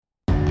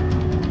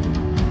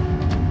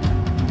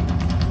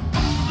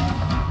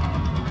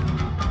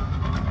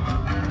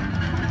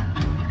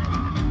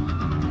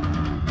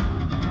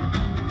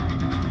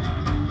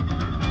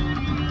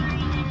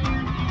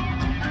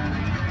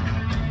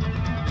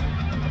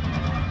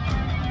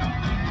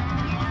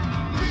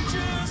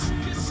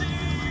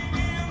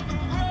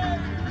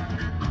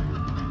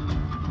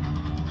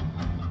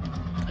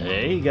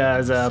Hey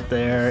guys out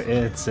there,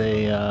 it's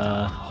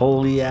a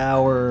Holy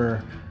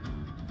Hour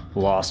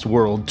Lost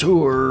World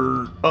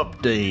Tour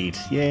update.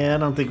 Yeah, I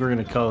don't think we're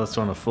going to call this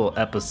one a full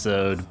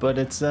episode, but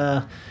it's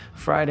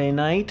Friday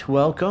night.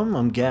 Welcome,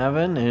 I'm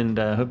Gavin, and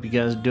I hope you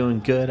guys are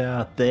doing good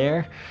out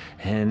there.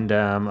 And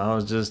I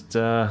was just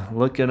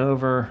looking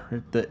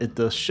over at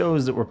the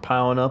shows that were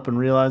piling up and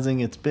realizing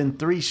it's been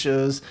 3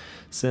 shows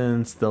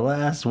since the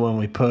last one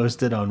we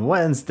posted on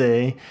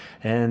Wednesday,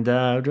 and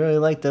I'd really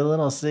like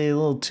to say a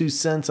little 2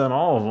 cents on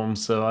all of them,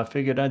 so I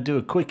figured I'd do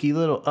a quickie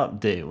little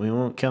update. We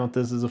won't count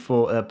this as a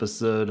full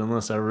episode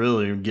unless I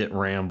really get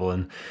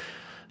rambling.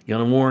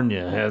 Gonna warn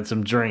you, I had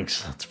some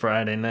drinks. It's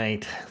Friday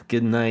night,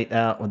 good night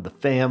out with the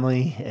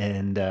family,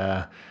 and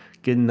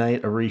good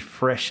night of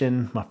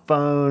refreshing my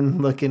phone,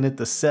 looking at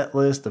the set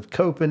list of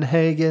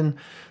Copenhagen.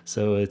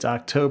 So it's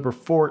October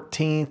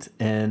 14th,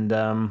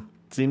 and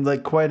seemed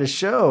like quite a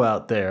show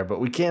out there,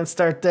 but we can't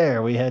start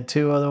there. We had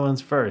 2 other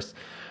ones first.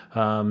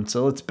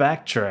 So let's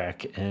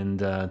backtrack and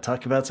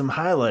talk about some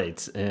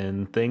highlights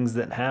and things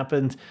that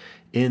happened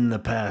in the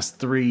past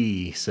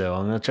 3. So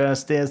I'm going to try to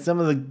stay.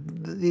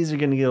 These are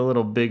going to get a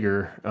little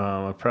bigger.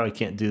 I probably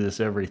can't do this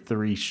every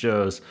 3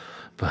 shows,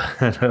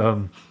 but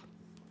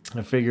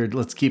I figured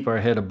let's keep our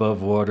head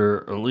above water,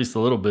 or at least a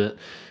little bit,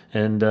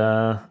 and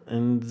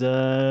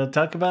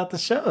talk about the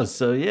shows.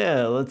 So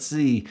yeah, let's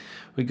see.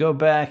 We go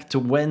back to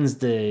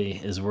Wednesday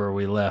is where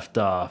we left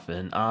off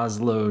in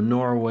Oslo,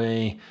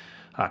 Norway,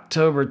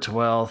 October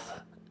 12th.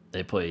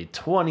 They played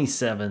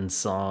 27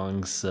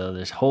 songs, so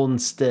they're holding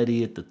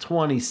steady at the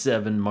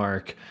 27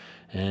 mark.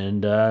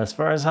 And as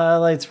far as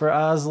highlights for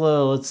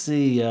Oslo, let's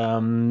see.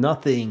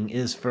 Nothing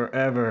is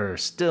Forever,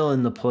 still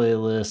in the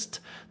playlist,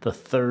 the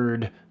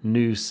 3rd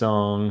new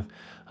song.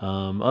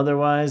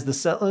 Otherwise, the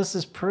set list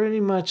is pretty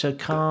much a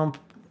combo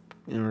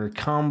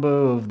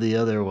of the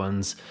other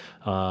ones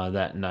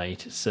that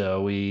night.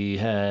 So we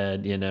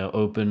had,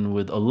 open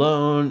with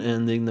Alone,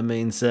 ending the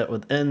main set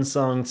with End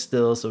Song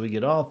still, so we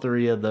get all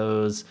 3 of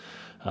those.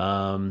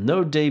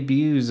 No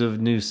debuts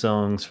of new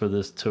songs for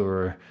this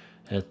tour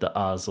at the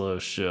Oslo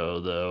show,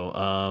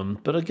 though.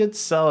 But a good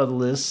solid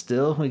list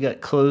still. We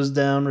got Closed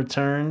Down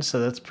return,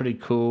 so that's pretty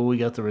cool. We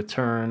got the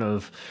return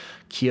of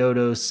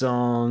Kyoto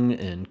Song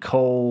and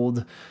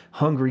Cold.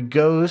 Hungry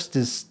Ghost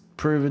is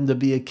proven to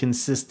be a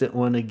consistent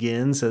one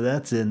again, so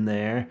that's in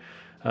there.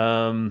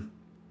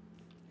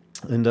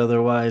 And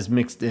otherwise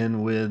mixed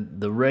in with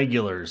the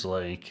regulars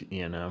like,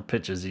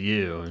 Pictures of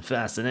You and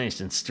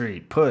Fascination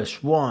Street,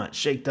 Push, Want,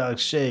 Shake Dog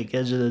Shake,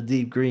 Edge of the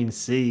Deep Green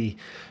Sea,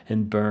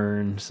 and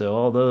Burn. So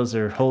all those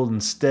are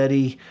holding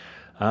steady.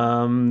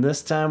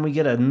 This time we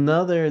get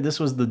this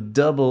was the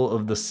double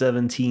of the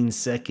 17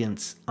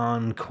 seconds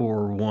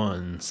Encore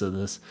 1. So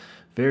this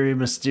very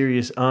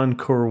mysterious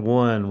Encore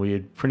 1, we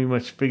had pretty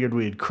much figured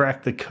we had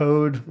cracked the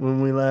code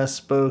when we last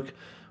spoke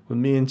with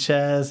me and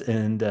Chaz,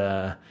 and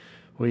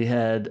we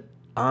had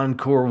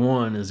Encore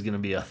 1 is going to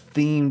be a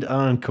themed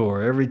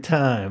encore every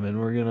time, and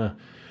we're going to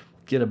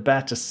get a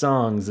batch of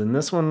songs. And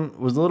this one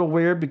was a little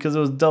weird because it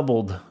was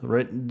doubled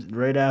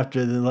right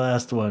after the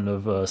last one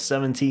of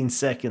 17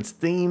 seconds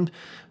themed,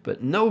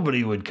 but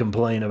nobody would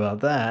complain about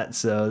that,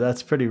 so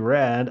that's pretty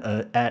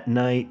rad. At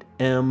Night,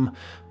 M,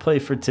 Play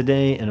for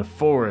Today, and A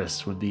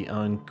Forest would be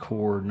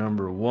encore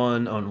number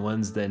 1 on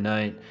Wednesday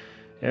night.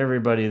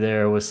 Everybody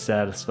there was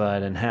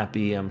satisfied and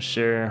happy, I'm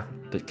sure,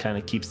 but kind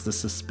of keeps the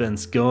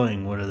suspense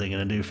going. What are they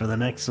going to do for the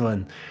next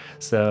one?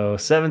 So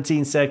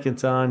 17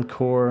 seconds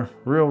encore,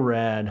 real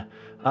rad.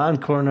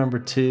 Encore number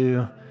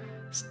 2,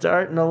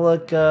 starting to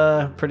look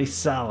pretty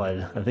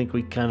solid. I think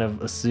we kind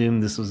of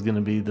assumed this was going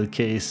to be the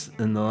case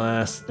in the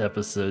last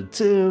episode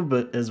too,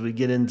 but as we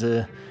get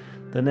into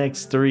the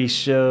next 3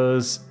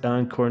 shows,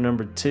 Encore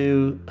number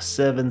 2, a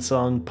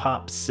 7-song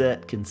pop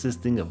set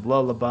consisting of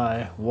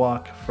Lullaby,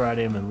 Walk,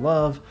 Friday I'm in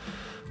Love,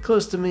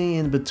 Close to Me,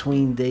 In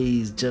Between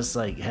Days, Just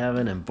Like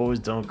Heaven, and Boys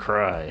Don't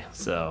Cry.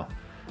 So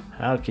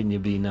how can you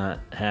be not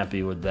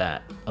happy with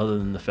that, other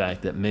than the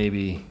fact that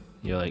maybe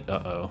you're like,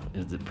 uh-oh,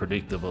 is it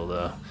predictable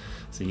though?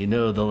 So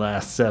the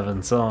last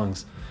 7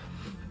 songs,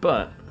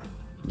 but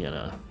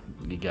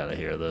you gotta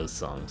hear those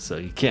songs, so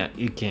you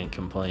can't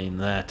complain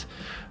that.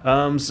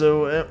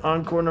 So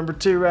Encore number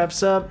 2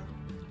 wraps up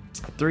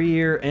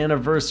 3-year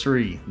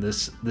anniversary.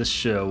 This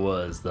show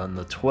was on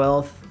the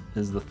 12th.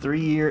 Is the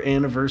 3-year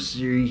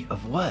anniversary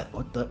of what?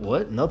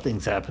 What?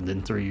 Nothing's happened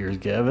in 3 years,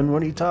 Gavin.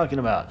 What are you talking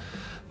about?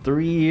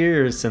 3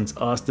 years since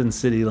Austin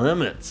City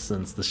Limits,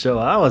 since the show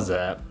I was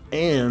at,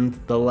 and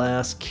the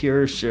last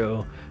Cure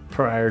show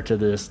prior to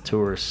this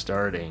tour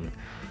starting.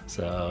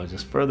 So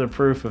just further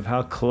proof of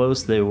how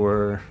close they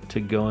were to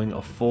going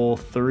a full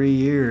 3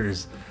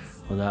 years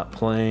without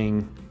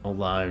playing a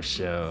live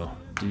show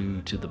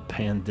due to the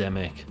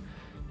pandemic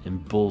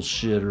and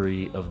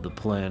bullshittery of the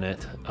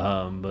planet.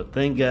 But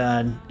thank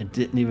God it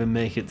didn't even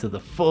make it to the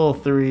full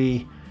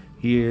 3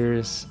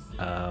 years.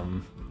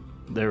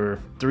 There were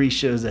 3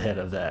 shows ahead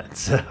of that.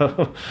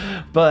 So,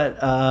 but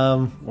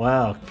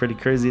wow, pretty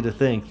crazy to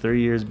think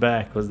 3 years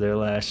back was their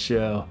last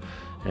show.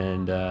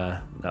 And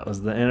that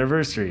was the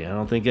anniversary. I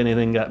don't think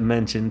anything got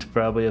mentioned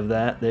probably of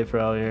that. They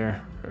probably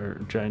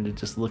are trying to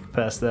just look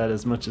past that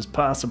as much as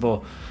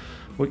possible.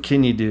 What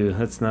can you do?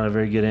 That's not a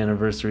very good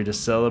anniversary to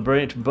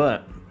celebrate,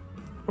 but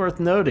worth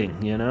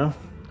noting, you know?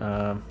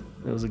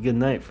 It was a good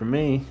night for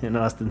me in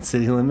Austin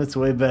City Limits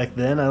way back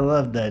then. I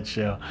loved that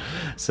show.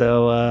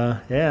 So,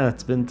 yeah,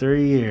 it's been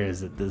 3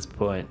 years at this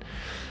point.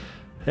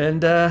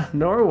 And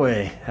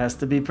Norway has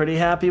to be pretty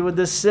happy with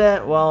this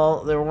set.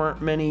 While there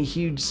weren't many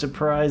huge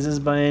surprises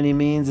by any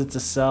means, it's a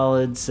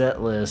solid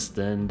set list.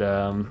 And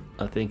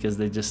I think as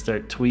they just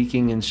start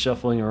tweaking and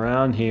shuffling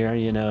around here,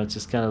 you know, it's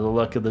just kind of the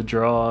luck of the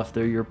draw if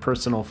they're your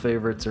personal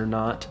favorites or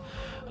not.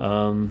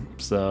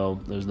 So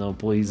there's no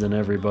pleasing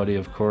everybody,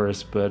 of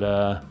course,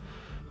 but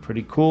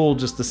pretty cool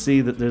just to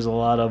see that there's a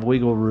lot of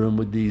wiggle room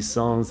with these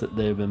songs that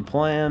they've been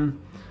playing.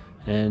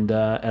 And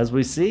as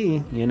we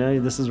see, you know,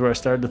 this is where I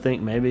started to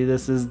think maybe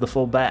this is the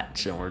full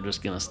batch and we're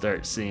just going to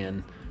start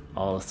seeing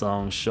all the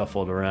songs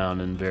shuffled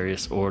around in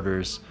various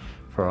orders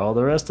for all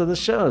the rest of the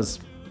shows.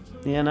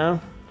 You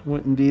know,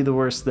 wouldn't be the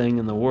worst thing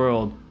in the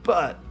world,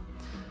 but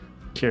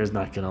Cure's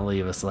not going to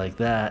leave us like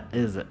that,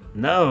 is it?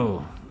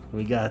 No,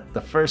 we got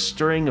the first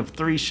string of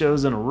 3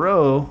 shows in a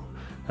row.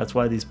 That's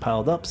why these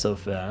piled up so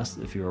fast,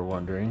 if you were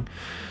wondering.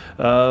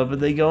 But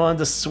they go on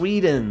to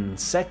Sweden,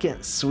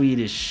 second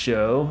Swedish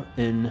show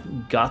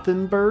in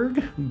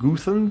Gothenburg,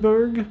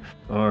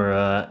 or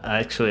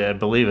actually I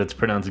believe it's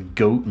pronounced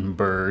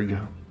Gothenburg,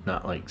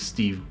 not like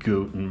Steve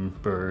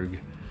Gothenburg.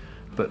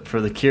 But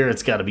for the Cure,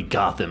 it's got to be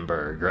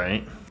Gothenburg,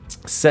 right?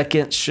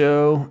 Second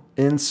show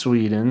in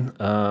Sweden.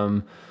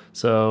 And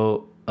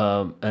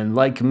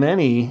like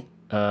many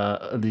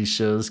these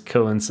shows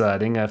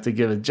coinciding, I have to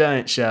give a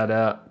giant shout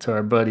out to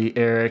our buddy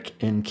Eric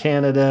in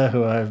Canada,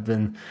 who I've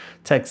been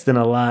texting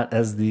a lot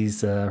as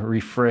these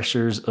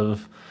refreshers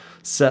of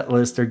set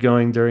list are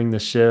going during the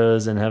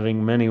shows, and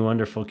having many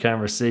wonderful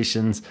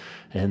conversations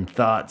and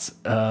thoughts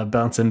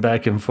bouncing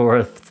back and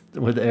forth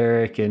with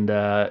Eric. And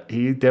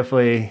he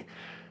definitely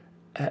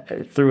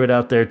threw it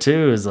out there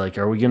too, is like,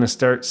 are we going to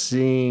start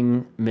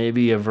seeing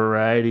maybe a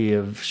variety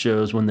of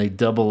shows when they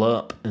double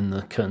up in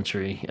the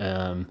country?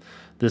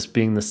 This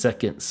being the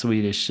second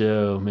Swedish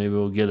show, maybe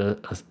we'll get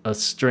a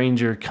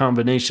stranger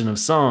combination of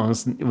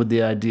songs, with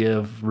the idea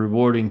of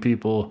rewarding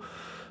people,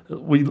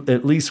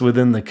 at least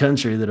within the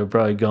country, that have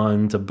probably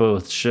gone to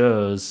both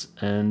shows.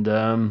 And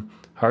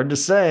hard to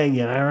say,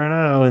 you never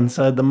know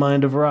inside the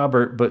mind of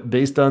Robert, but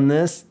based on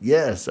this,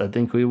 yes, I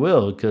think we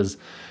will, because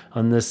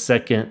on this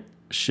second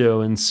show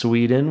in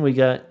Sweden, we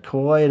got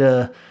quite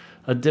a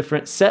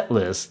different set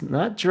list.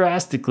 Not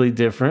drastically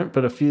different,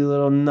 but a few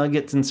little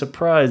nuggets and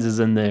surprises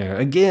in there.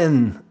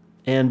 Again,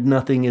 And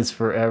Nothing Is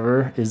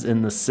Forever is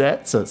in the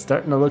set, so it's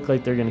starting to look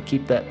like they're going to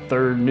keep that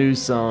third new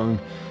song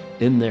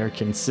in there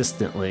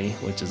consistently,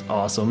 which is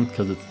awesome,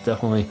 because it's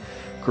definitely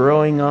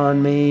growing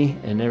on me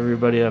and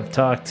everybody I've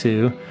talked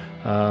to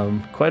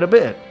quite a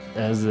bit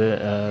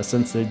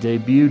since they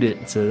debuted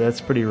it, so that's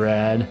pretty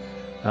rad.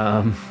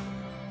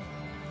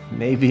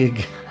 Maybe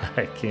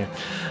I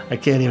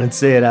can't even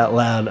say it out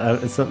loud.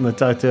 It's something I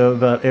talked to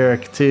about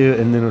Eric too,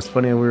 and then it was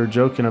funny, we were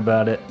joking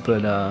about it,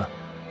 but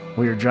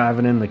we were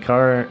driving in the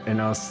car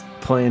and I was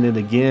playing it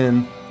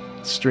again,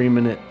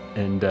 streaming it,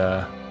 and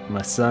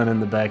my son in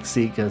the back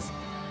seat goes,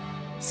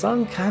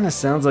 "Song kind of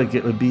sounds like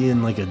it would be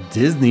in like a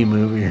Disney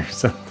movie or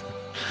something."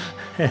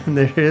 And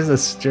there is a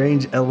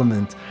strange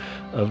element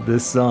of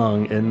this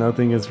song, And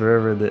Nothing Is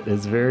Forever, that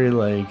is very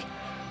like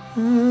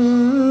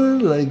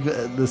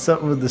the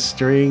something with the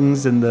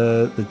strings and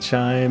the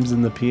chimes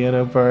and the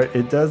piano part.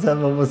 It does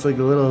have almost like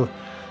a little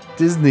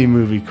Disney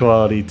movie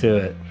quality to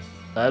it.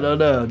 I don't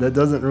know, that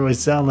doesn't really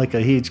sound like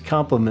a huge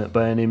compliment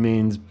by any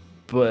means,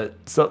 but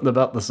something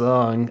about the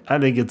song, I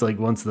think it's like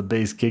once the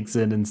bass kicks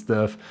in and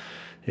stuff,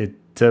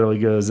 it totally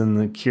goes in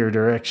the Cure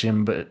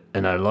direction.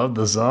 And I love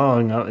the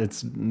song.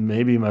 It's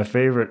maybe my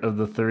favorite of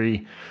the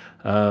 3.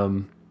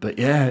 But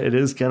yeah, it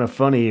is kind of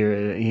funny.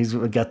 He's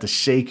got the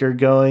shaker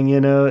going, you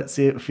know.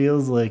 It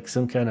feels like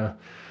some kind of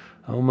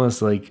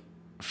almost like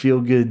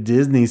feel-good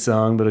Disney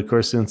song. But of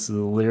course, since the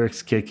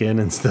lyrics kick in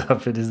and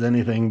stuff, it is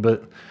anything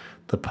but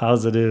the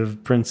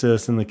positive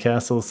Princess in the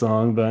Castle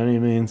song by any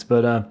means.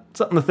 But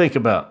something to think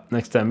about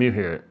next time you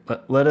hear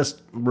it. Let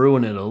us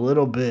ruin it a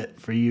little bit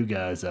for you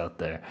guys out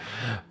there.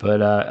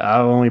 But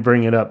I'll only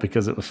bring it up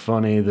because it was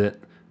funny that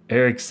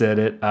Eric said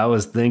it, I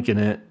was thinking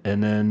it,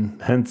 and then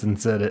Henson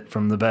said it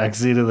from the back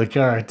seat of the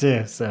car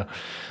too. So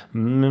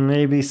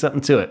maybe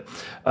something to it.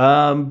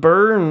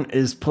 Burn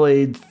is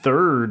played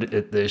third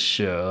at this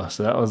show,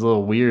 so that was a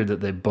little weird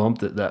that they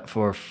bumped it that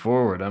far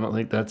forward. I don't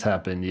think that's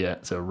happened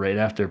yet. So right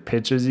after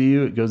Pictures of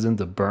You, it goes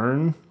into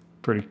Burn.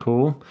 Pretty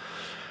cool.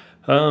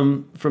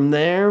 From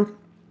there,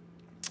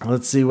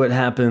 let's see what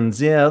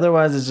happens. Yeah,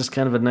 otherwise it's just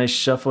kind of a nice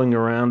shuffling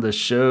around the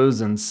shows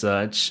and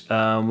such.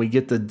 We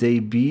get the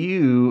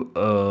debut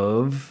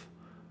of,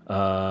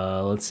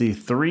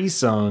 3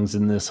 songs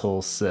in this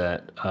whole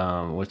set,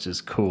 which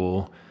is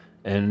cool.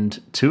 And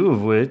 2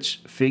 of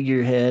which,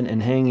 Figurehead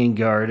and Hanging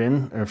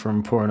Garden, are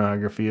from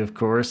Pornography, of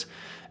course.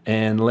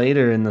 And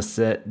later in the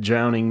set,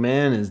 Drowning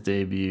Man is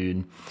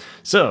debuted.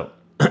 So,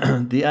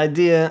 the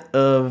idea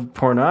of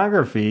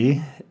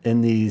pornography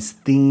in these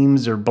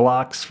themes or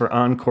blocks for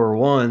Encore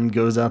 1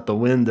 goes out the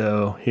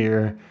window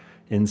here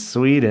in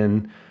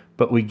Sweden,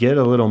 but we get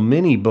a little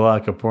mini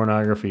block of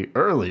pornography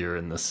earlier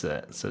in the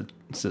set. So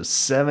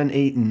 7,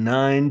 8, and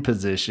 9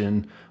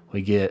 position,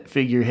 we get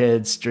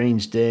Figurehead,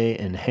 Strange Day,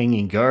 and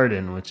Hanging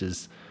Garden, which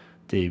is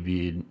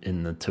debuted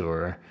in the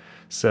tour.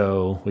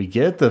 So we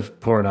get the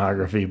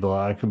pornography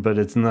block, but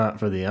it's not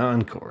for the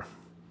encore.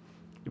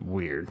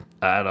 Weird.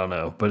 I don't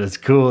know, but it's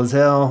cool as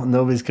hell.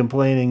 Nobody's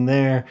complaining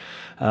there.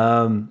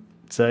 So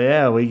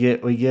yeah, we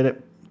get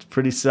it. It's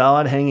pretty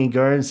solid. Hanging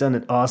Garden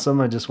sounded awesome.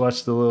 I just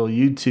watched a little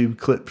YouTube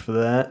clip for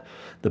that.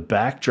 The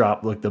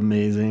backdrop looked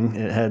amazing.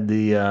 It had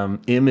the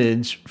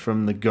image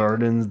from the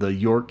gardens, the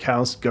York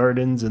House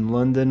Gardens in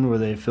London, where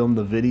they filmed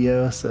the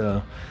video.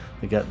 So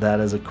they got that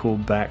as a cool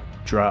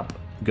backdrop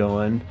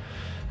going.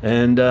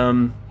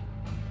 And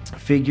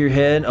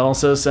Figurehead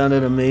also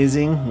sounded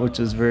amazing,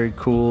 which is very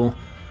cool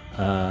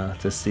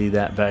to see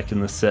that back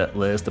in the set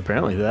list.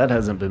 Apparently that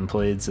hasn't been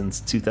played since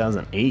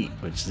 2008,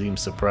 which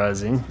seems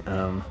surprising.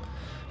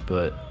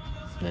 But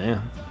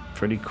yeah,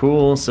 pretty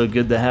cool. So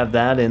good to have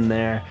that in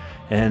there.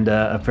 And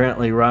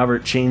apparently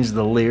Robert changed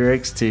the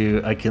lyrics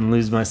to "I can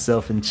lose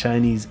myself in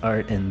Chinese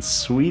art and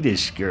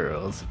Swedish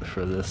girls"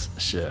 for this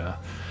show.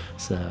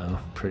 So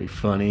pretty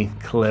funny.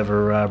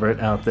 Clever Robert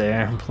out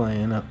there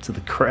playing up to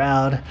the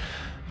crowd.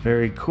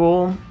 Very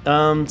cool.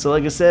 So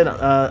like I said,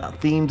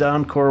 themed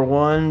Encore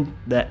 1,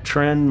 that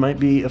trend might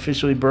be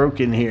officially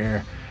broken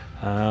here.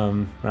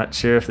 Not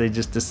sure if they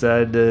just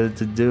decided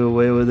to do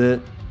away with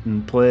it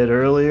and play it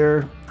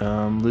earlier,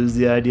 lose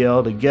the idea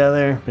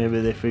altogether.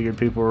 Maybe they figured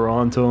people were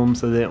onto them,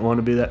 so they didn't want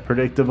to be that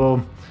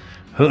predictable.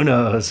 Who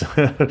knows?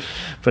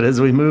 But as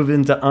we move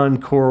into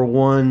Encore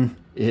 1,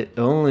 it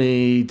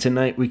only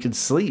Tonight We Could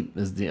Sleep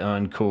is the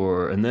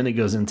encore, and then it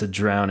goes into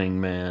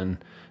Drowning Man.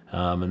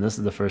 And this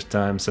is the first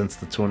time since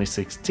the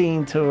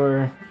 2016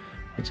 tour,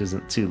 which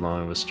isn't too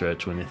long of a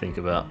stretch when you think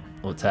about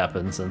what's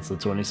happened since the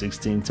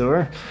 2016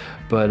 tour.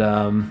 But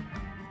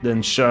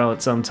then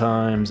Charlotte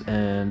Sometimes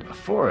and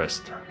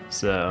Forest.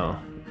 So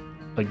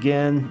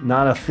again,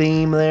 not a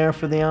theme there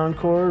for the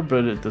encore,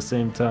 but at the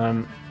same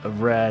time, a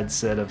rad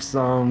set of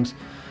songs.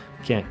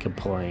 Can't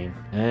complain.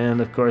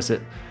 And of course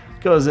it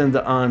goes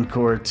into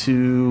Encore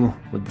 2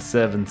 with the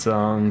 7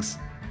 songs.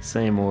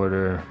 Same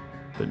order,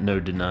 but no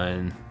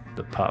denying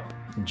the pop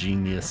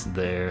genius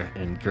there,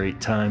 and great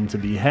time to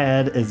be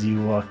had as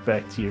you walk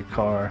back to your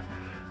car.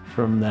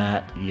 From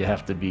that, you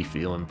have to be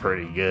feeling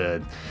pretty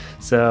good.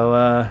 So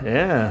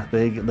yeah,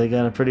 they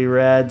got a pretty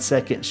rad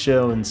second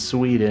show in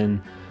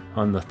Sweden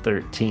on the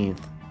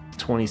 13th.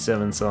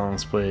 27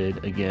 songs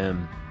played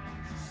again.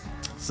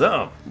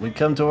 So we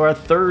come to our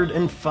third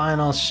and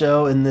final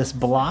show in this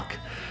block,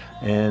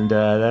 and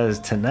that is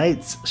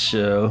tonight's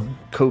show,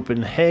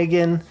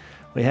 Copenhagen.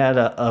 We had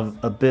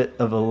a bit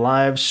of a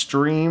live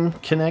stream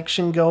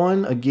connection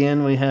going.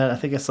 Again, we had, I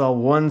think I saw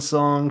one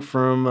song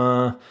from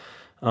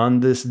On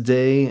This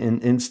Day in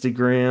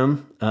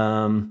Instagram.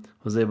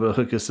 Was able to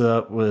hook us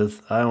up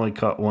with, I only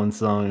caught one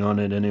song on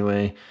it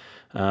anyway,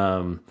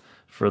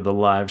 for the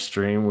live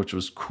stream, which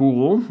was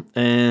cool.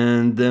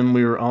 And then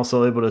we were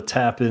also able to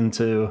tap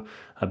into,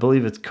 I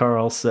believe it's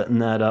Carl setting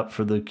that up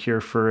for the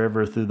Cure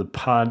Forever through the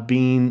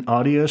Podbean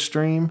audio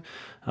stream.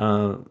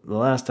 The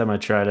last time I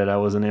tried it, I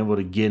wasn't able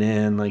to get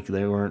in, like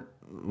they weren't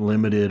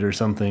limited or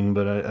something,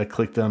 but I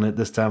clicked on it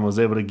this time, I was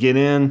able to get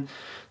in.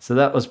 So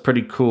that was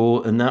pretty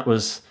cool. And that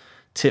was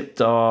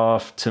tipped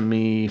off to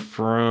me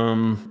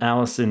from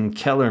Allison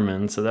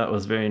Kellerman. So that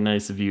was very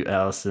nice of you,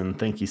 Allison.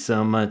 Thank you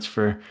so much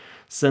for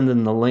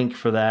sending the link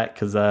for that,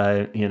 because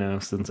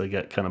since I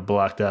got kind of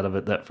blocked out of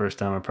it that first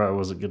time, I probably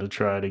wasn't going to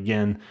try it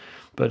again.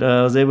 But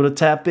I was able to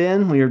tap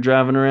in. We were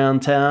driving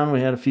around town. We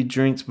had a few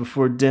drinks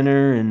before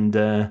dinner,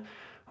 and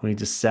we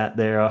just sat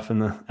there off in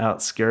the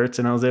outskirts,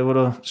 and I was able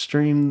to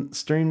stream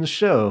the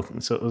show.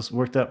 So it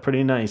worked out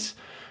pretty nice.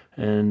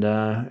 And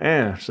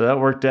so that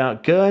worked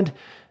out good.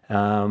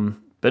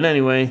 But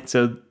anyway,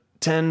 so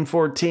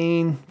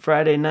 10/14,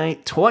 Friday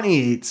night,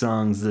 28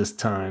 songs this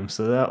time.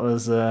 So that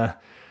was a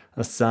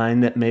sign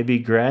that maybe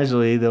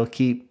gradually they'll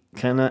keep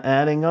kind of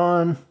adding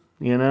on,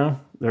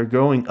 They're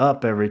going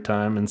up every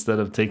time instead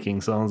of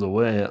taking songs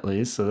away, at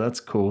least. So that's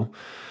cool.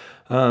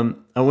 I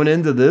went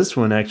into this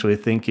one actually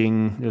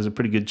thinking there's a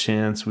pretty good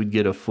chance we'd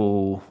get a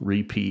full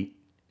repeat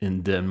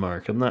in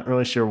Denmark. I'm not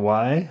really sure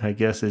why. I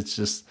guess it's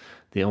just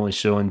the only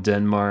show in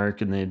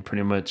Denmark, and they'd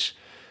pretty much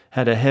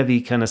had a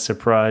heavy kind of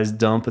surprise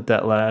dump at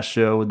that last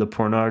show with the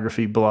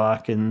pornography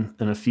block and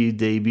a few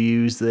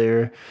debuts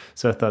there.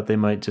 So I thought they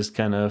might just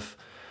kind of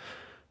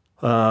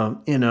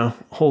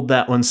hold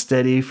that one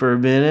steady for a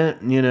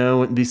minute.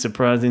 Wouldn't be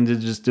surprising to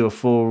just do a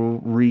full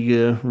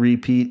Riga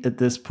repeat at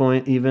this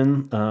point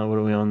even. What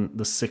are we on,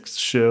 the 6th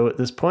show at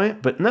this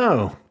point? But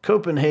no,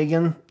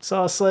 Copenhagen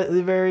saw a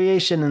slightly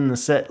variation in the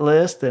set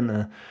list and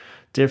a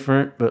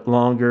different but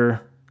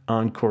longer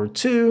Encore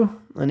 2,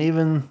 and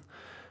even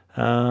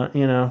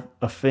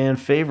a fan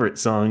favorite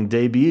song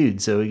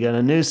debuted. So we got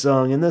a new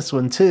song in this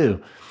one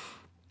too.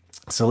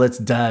 So let's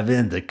dive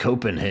into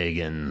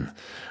Copenhagen.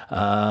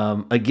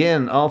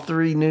 Again, all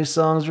three new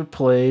songs were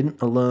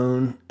played.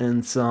 Alone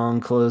and Song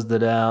closed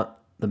it out,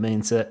 the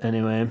main set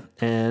anyway.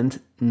 And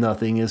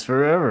Nothing is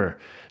Forever,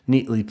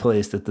 neatly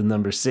placed at the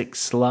number 6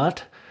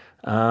 slot.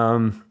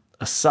 A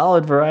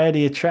solid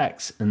variety of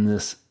tracks in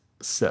this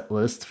set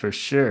list for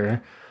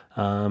sure.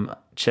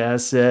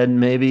 Chaz said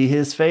maybe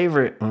his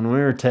favorite when we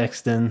were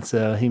texting,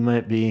 so he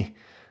might be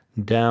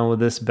down with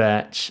this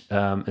batch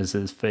is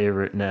his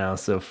favorite now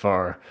so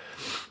far.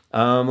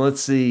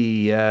 Let's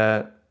see.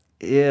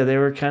 Yeah, they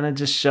were kind of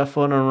just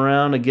shuffling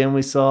around. Again,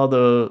 we saw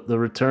the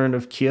return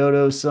of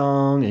Kyoto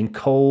Song and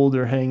Cold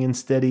are hanging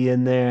steady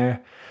in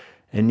there.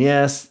 And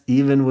yes,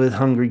 even with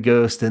Hungry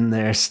Ghost in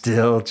there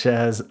still,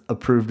 Chaz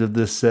approved of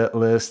this set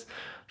list.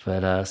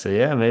 But so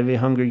yeah, maybe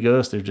Hungry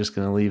Ghost they're just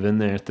going to leave in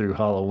there through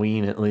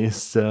Halloween at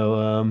least.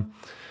 So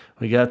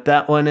we got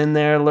that one in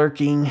there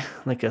lurking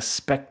like a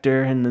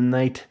specter in the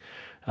night.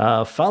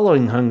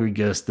 Following Hungry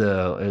Ghost,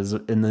 though, is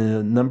in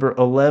the number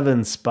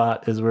 11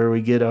 spot is where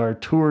we get our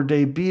tour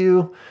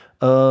debut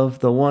of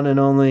the one and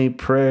only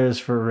Prayers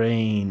for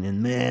Rain.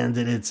 And man,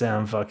 did it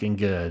sound fucking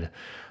good.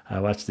 I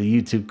watched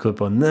the YouTube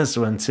clip on this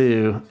one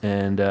too,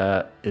 and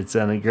it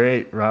sounded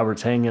great.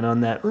 Robert's hanging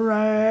on that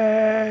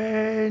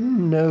right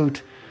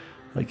note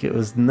like it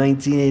was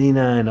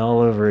 1989 all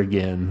over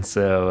again.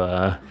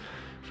 So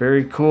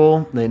very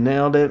cool. They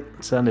nailed it.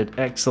 Sounded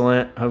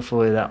excellent.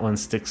 Hopefully that one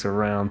sticks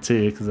around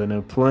too, because I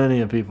know plenty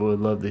of people would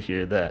love to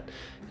hear that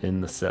in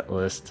the set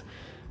list.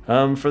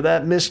 For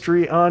that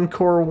mystery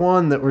Encore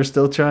 1 that we're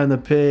still trying to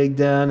peg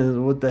down,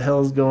 and what the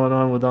hell's going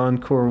on with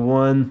Encore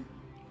 1?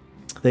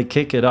 They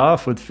kick it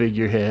off with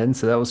Figurehead,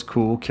 so that was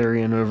cool,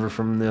 carrying over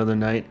from the other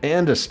night,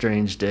 and A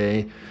Strange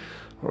Day.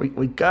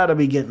 We gotta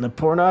be getting a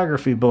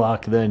pornography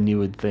block then, you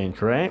would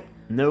think, right?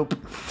 Nope.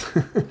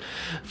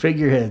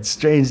 Figurehead,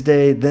 Strange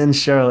Day, then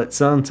Charlotte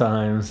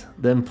Sometimes,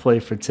 then Play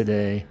for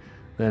Today,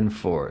 then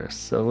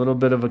Forest. So a little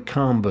bit of a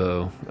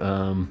combo.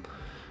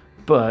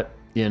 But,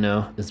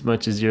 as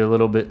much as you're a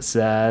little bit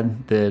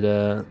sad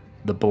that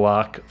the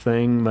block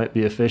thing might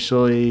be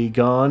officially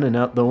gone and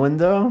out the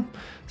window,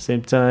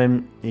 same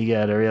time, you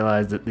gotta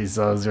realize that these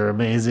songs are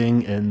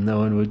amazing and no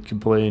one would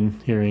complain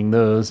hearing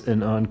those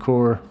in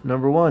Encore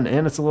number 1.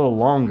 And it's a little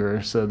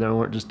longer, so they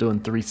weren't just doing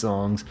 3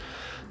 songs.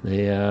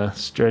 They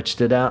stretched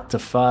it out to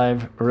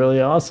 5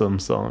 really awesome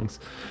songs.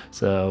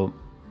 So,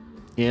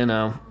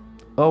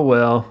 oh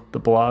well, the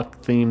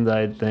block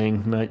themed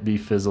thing might be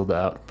fizzled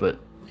out, but,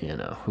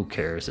 who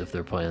cares if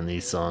they're playing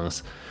these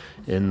songs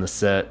in the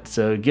set.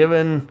 So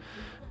given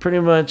pretty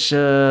much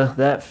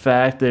that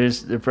fact,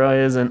 there probably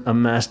isn't a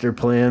master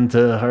plan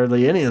to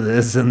hardly any of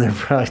this, and they're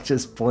probably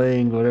just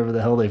playing whatever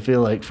the hell they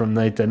feel like from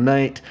night to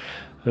night.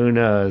 Who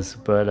knows?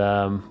 But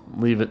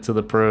leave it to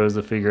the pros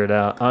to figure it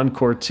out.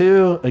 Encore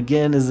 2,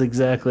 again, is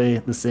exactly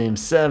the same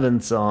 7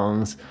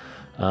 songs.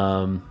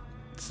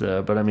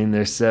 But I mean,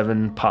 there's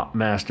 7 pop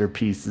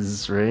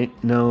masterpieces, right?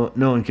 No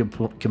one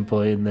can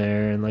play in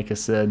there. And like I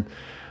said,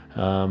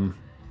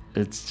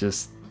 it's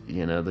just,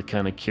 the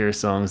kind of Cure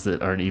songs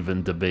that aren't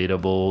even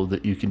debatable,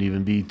 that you can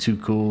even be too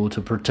cool to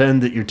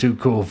pretend that you're too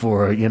cool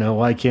for.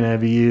 Why Can't I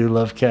Be You,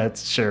 Love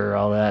Cats, sure,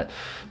 all that.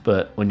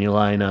 But when you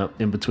line up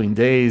In Between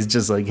Days,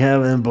 Just Like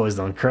Heaven, Boys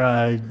Don't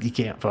Cry, you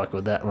can't fuck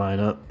with that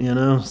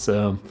lineup,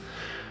 So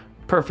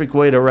perfect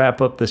way to wrap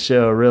up the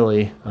show,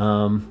 really.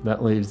 That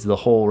leaves the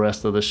whole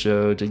rest of the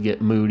show to get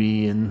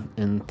moody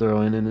and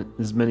throw in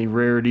as many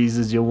rarities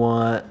as you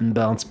want and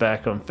bounce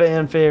back on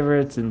fan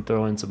favorites and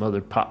throw in some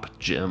other pop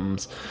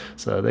gems.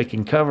 So they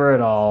can cover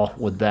it all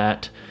with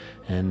that.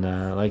 And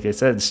like I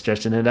said,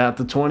 stretching it out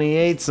to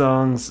 28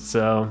 songs.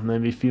 So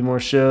maybe a few more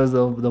shows,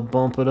 they'll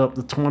bump it up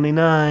to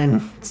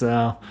 29.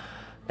 So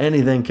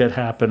anything could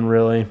happen,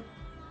 really.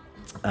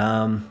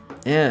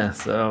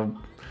 So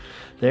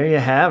there you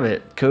have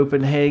it.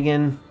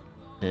 Copenhagen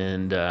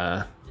and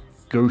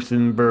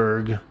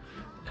Gothenburg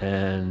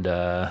and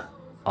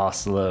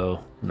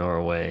Oslo,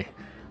 Norway.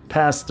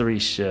 Past 3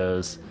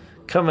 shows.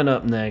 Coming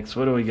up next,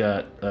 what do we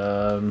got?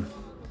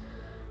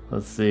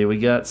 Let's see. We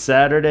got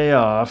Saturday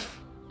off.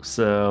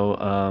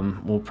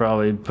 So we'll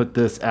probably put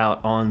this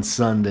out on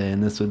Sunday,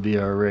 and this would be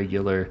our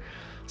regular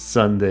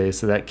Sunday.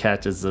 So that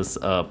catches us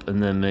up,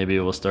 and then maybe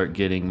we'll start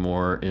getting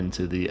more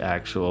into the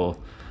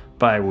actual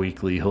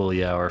bi-weekly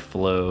Holy Hour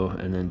flow,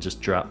 and then just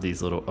drop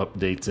these little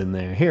updates in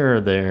there here or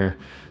there.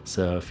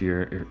 So if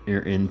you're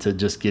into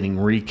just getting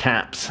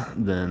recaps,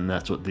 then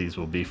that's what these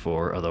will be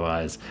for.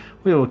 Otherwise,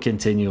 we will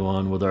continue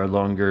on with our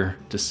longer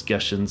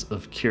discussions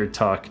of Cure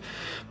Talk.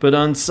 But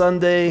on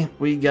Sunday,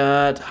 we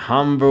got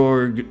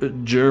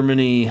Hamburg,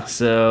 Germany.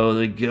 So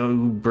they go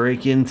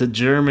break into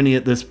Germany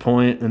at this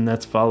point, and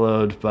that's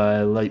followed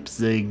by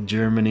Leipzig,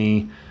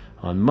 Germany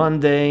on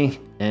Monday,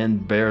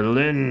 and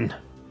Berlin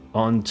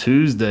on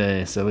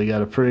Tuesday. So we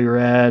got a pretty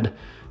rad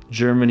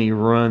Germany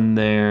run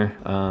there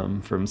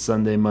from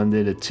Sunday,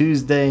 Monday to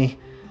Tuesday,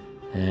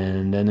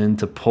 and then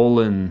into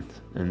Poland,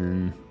 and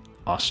then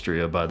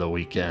Austria by the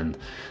weekend.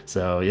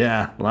 So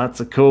yeah, lots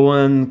of cool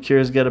one.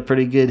 Cure's got a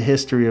pretty good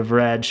history of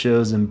rad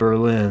shows in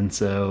Berlin,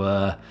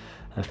 so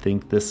I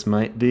think this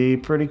might be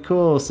pretty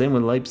cool. Same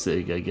with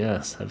Leipzig, I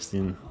guess. I've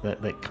seen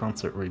that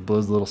concert where he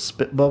blows a little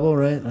spit bubble,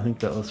 right? I think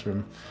that was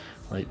from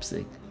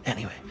Leipzig.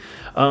 Anyway,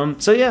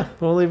 so yeah,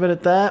 we'll leave it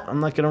at that.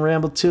 I'm not going to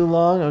ramble too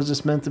long. I was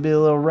just meant to be a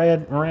little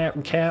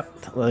rant cap.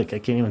 Like, I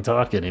can't even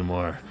talk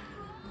anymore.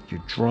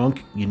 You're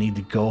drunk. You need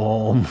to go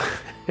home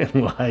and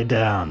lie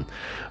down.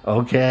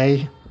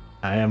 Okay?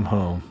 I am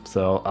home,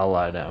 so I'll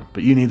lie down.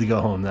 But you need to go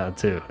home now,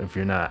 too, if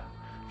you're not.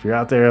 If you're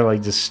out there,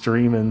 like, just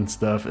streaming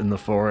stuff in the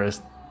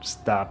forest,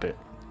 stop it.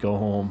 Go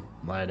home.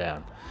 Lie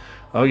down.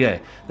 Okay.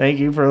 Thank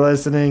you for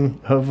listening.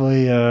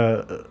 Hopefully,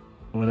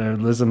 when I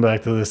listen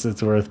back to this,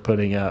 it's worth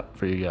putting out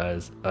for you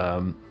guys.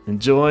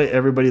 Enjoy,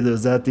 everybody that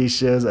was at these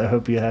shows. I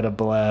hope you had a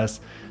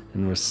blast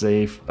and were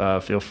safe.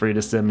 Feel free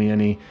to send me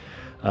any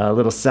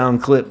little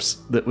sound clips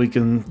that we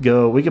can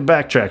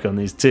backtrack on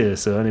these too.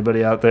 So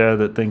anybody out there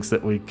that thinks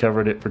that we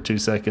covered it for 2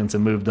 seconds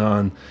and moved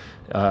on,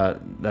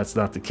 that's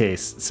not the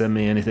case. Send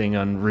me anything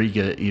on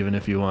Riga, even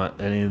if you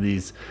want any of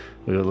these.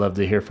 We would love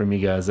to hear from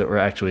you guys that were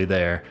actually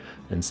there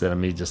instead of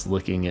me just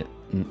looking at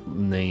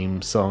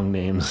song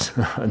names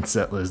on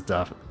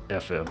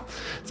setlist.fm.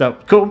 So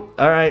cool.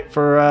 All right,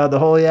 for the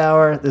Holy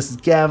Hour, this is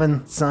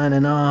Gavin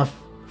signing off.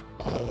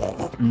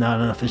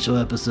 Not an official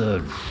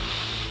episode,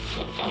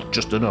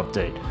 just an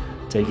update.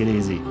 Take it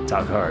easy.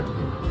 Talk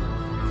hard.